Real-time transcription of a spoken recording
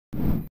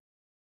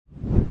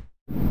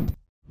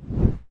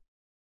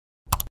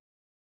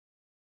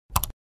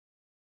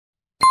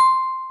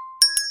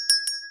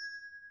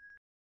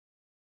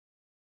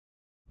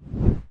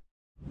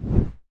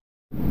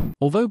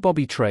Although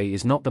Bobby Trey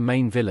is not the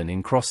main villain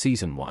in Cross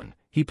Season 1,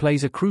 he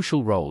plays a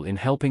crucial role in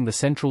helping the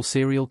central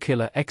serial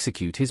killer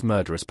execute his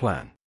murderous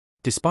plan.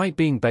 Despite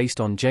being based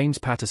on James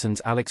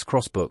Patterson's Alex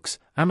Cross books,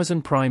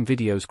 Amazon Prime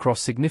Video's Cross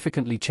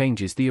significantly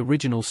changes the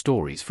original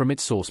stories from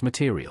its source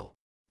material.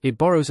 It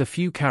borrows a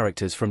few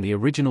characters from the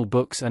original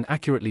books and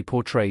accurately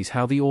portrays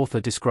how the author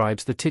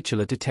describes the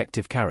titular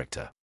detective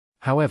character.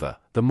 However,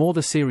 the more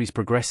the series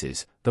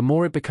progresses, the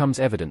more it becomes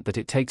evident that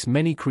it takes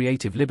many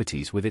creative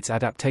liberties with its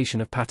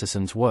adaptation of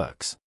Patterson's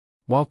works.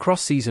 While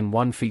Cross Season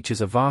 1 features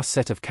a vast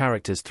set of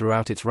characters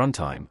throughout its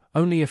runtime,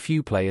 only a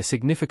few play a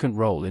significant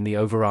role in the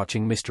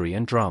overarching mystery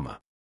and drama.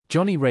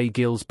 Johnny Ray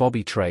Gill's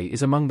Bobby Trey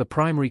is among the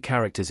primary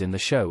characters in the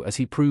show as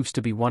he proves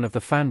to be one of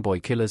the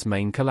fanboy killer's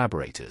main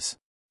collaborators.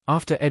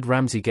 After Ed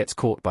Ramsey gets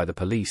caught by the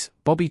police,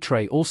 Bobby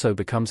Trey also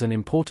becomes an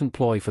important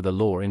ploy for the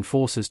law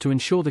enforcers to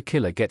ensure the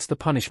killer gets the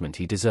punishment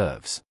he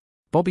deserves.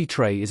 Bobby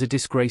Trey is a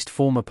disgraced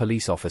former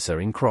police officer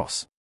in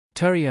Cross.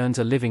 Terry earns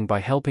a living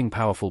by helping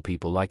powerful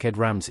people like Ed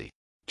Ramsey.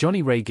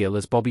 Johnny Ray Gill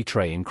as Bobby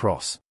Trey in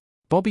Cross.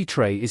 Bobby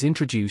Trey is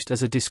introduced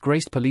as a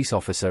disgraced police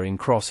officer in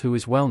Cross who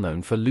is well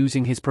known for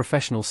losing his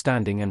professional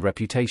standing and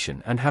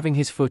reputation and having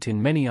his foot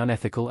in many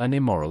unethical and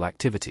immoral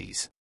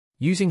activities.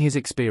 Using his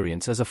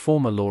experience as a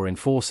former law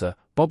enforcer,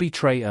 Bobby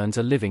Trey earns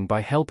a living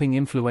by helping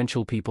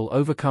influential people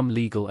overcome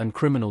legal and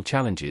criminal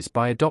challenges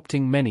by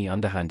adopting many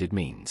underhanded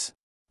means.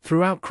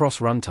 Throughout Cross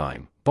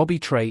runtime, Bobby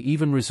Trey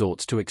even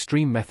resorts to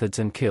extreme methods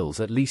and kills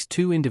at least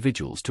 2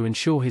 individuals to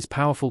ensure his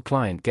powerful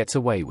client gets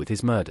away with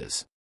his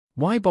murders.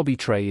 Why Bobby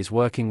Trey is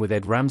working with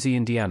Ed Ramsey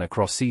Indiana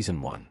Cross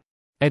Season 1.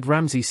 Ed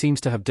Ramsey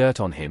seems to have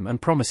dirt on him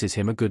and promises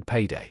him a good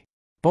payday.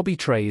 Bobby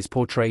Trey is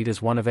portrayed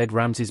as one of Ed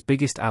Ramsey's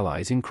biggest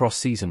allies in Cross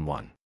Season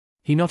 1.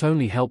 He not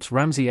only helps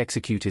Ramsey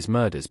execute his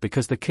murders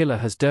because the killer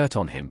has dirt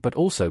on him but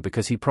also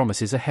because he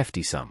promises a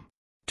hefty sum.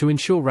 To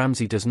ensure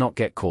Ramsey does not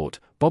get caught,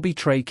 Bobby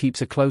Trey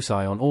keeps a close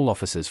eye on all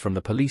officers from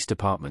the police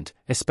department,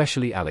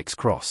 especially Alex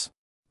Cross.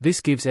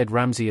 This gives Ed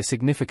Ramsey a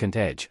significant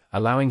edge,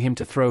 allowing him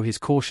to throw his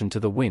caution to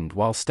the wind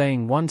while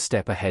staying one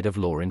step ahead of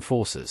law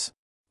enforcers.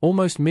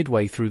 Almost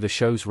midway through the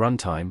show's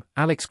runtime,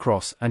 Alex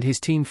Cross and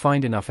his team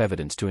find enough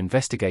evidence to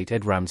investigate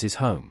Ed Ramsey's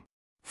home.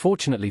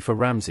 Fortunately for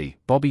Ramsey,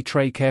 Bobby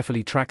Trey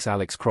carefully tracks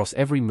Alex Cross'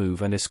 every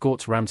move and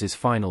escorts Ramsey's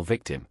final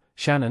victim,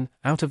 Shannon,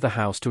 out of the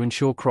house to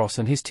ensure Cross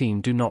and his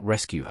team do not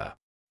rescue her.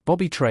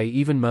 Bobby Trey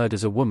even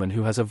murders a woman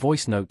who has a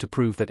voice note to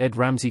prove that Ed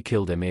Ramsey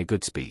killed Emir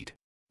Goodspeed.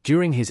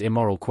 During his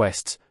immoral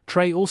quests,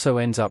 Trey also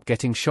ends up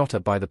getting shot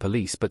at by the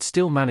police but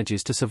still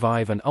manages to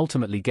survive and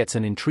ultimately gets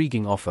an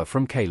intriguing offer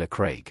from Kayla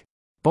Craig.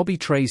 Bobby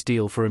Trey's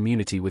deal for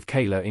immunity with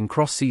Kayla in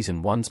Cross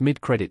Season 1's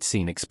mid-credits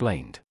scene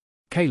explained.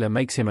 Kayla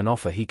makes him an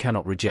offer he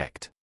cannot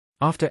reject.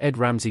 After Ed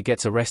Ramsey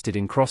gets arrested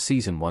in Cross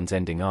Season 1's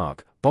ending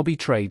arc, Bobby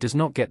Trey does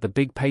not get the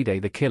big payday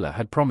the killer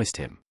had promised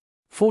him.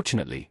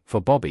 Fortunately,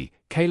 for Bobby,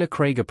 Kayla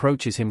Craig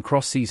approaches him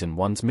Cross Season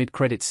 1's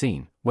mid-credit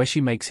scene, where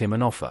she makes him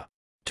an offer.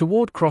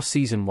 Toward Cross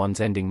Season 1's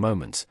ending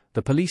moments,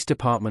 the police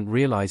department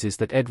realizes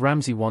that Ed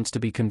Ramsey wants to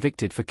be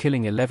convicted for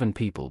killing 11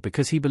 people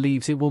because he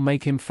believes it will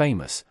make him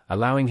famous,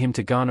 allowing him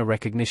to garner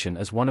recognition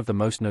as one of the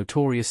most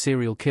notorious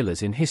serial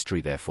killers in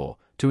history. Therefore,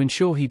 to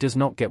ensure he does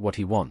not get what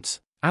he wants,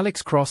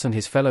 Alex Cross and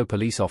his fellow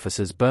police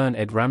officers burn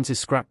Ed Ramsey's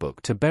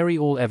scrapbook to bury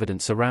all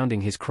evidence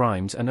surrounding his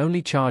crimes and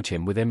only charge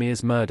him with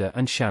Emir's murder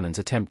and Shannon's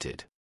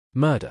attempted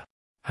murder.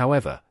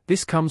 However,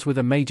 this comes with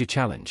a major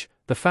challenge.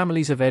 The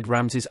families of Ed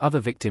Ramsey's other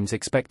victims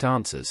expect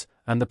answers,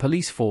 and the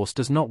police force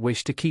does not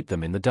wish to keep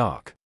them in the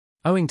dark.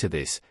 Owing to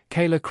this,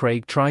 Kayla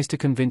Craig tries to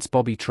convince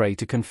Bobby Trey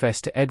to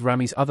confess to Ed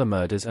Ramsey's other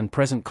murders and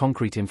present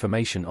concrete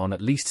information on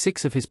at least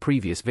 6 of his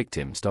previous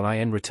victims.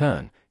 In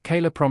return,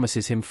 Kayla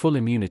promises him full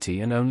immunity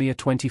and only a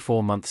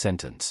 24-month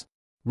sentence.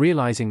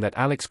 Realizing that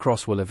Alex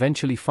Cross will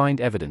eventually find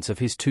evidence of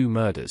his 2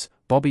 murders,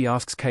 Bobby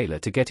asks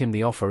Kayla to get him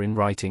the offer in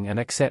writing and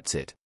accepts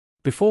it.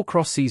 Before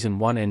Cross Season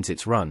 1 ends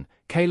its run,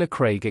 Kayla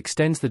Craig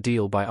extends the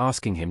deal by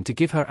asking him to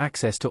give her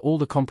access to all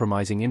the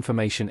compromising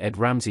information Ed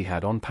Ramsey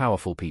had on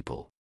powerful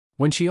people.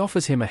 When she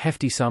offers him a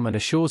hefty sum and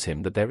assures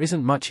him that there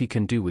isn't much he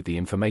can do with the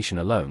information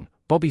alone,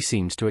 Bobby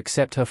seems to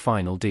accept her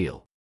final deal.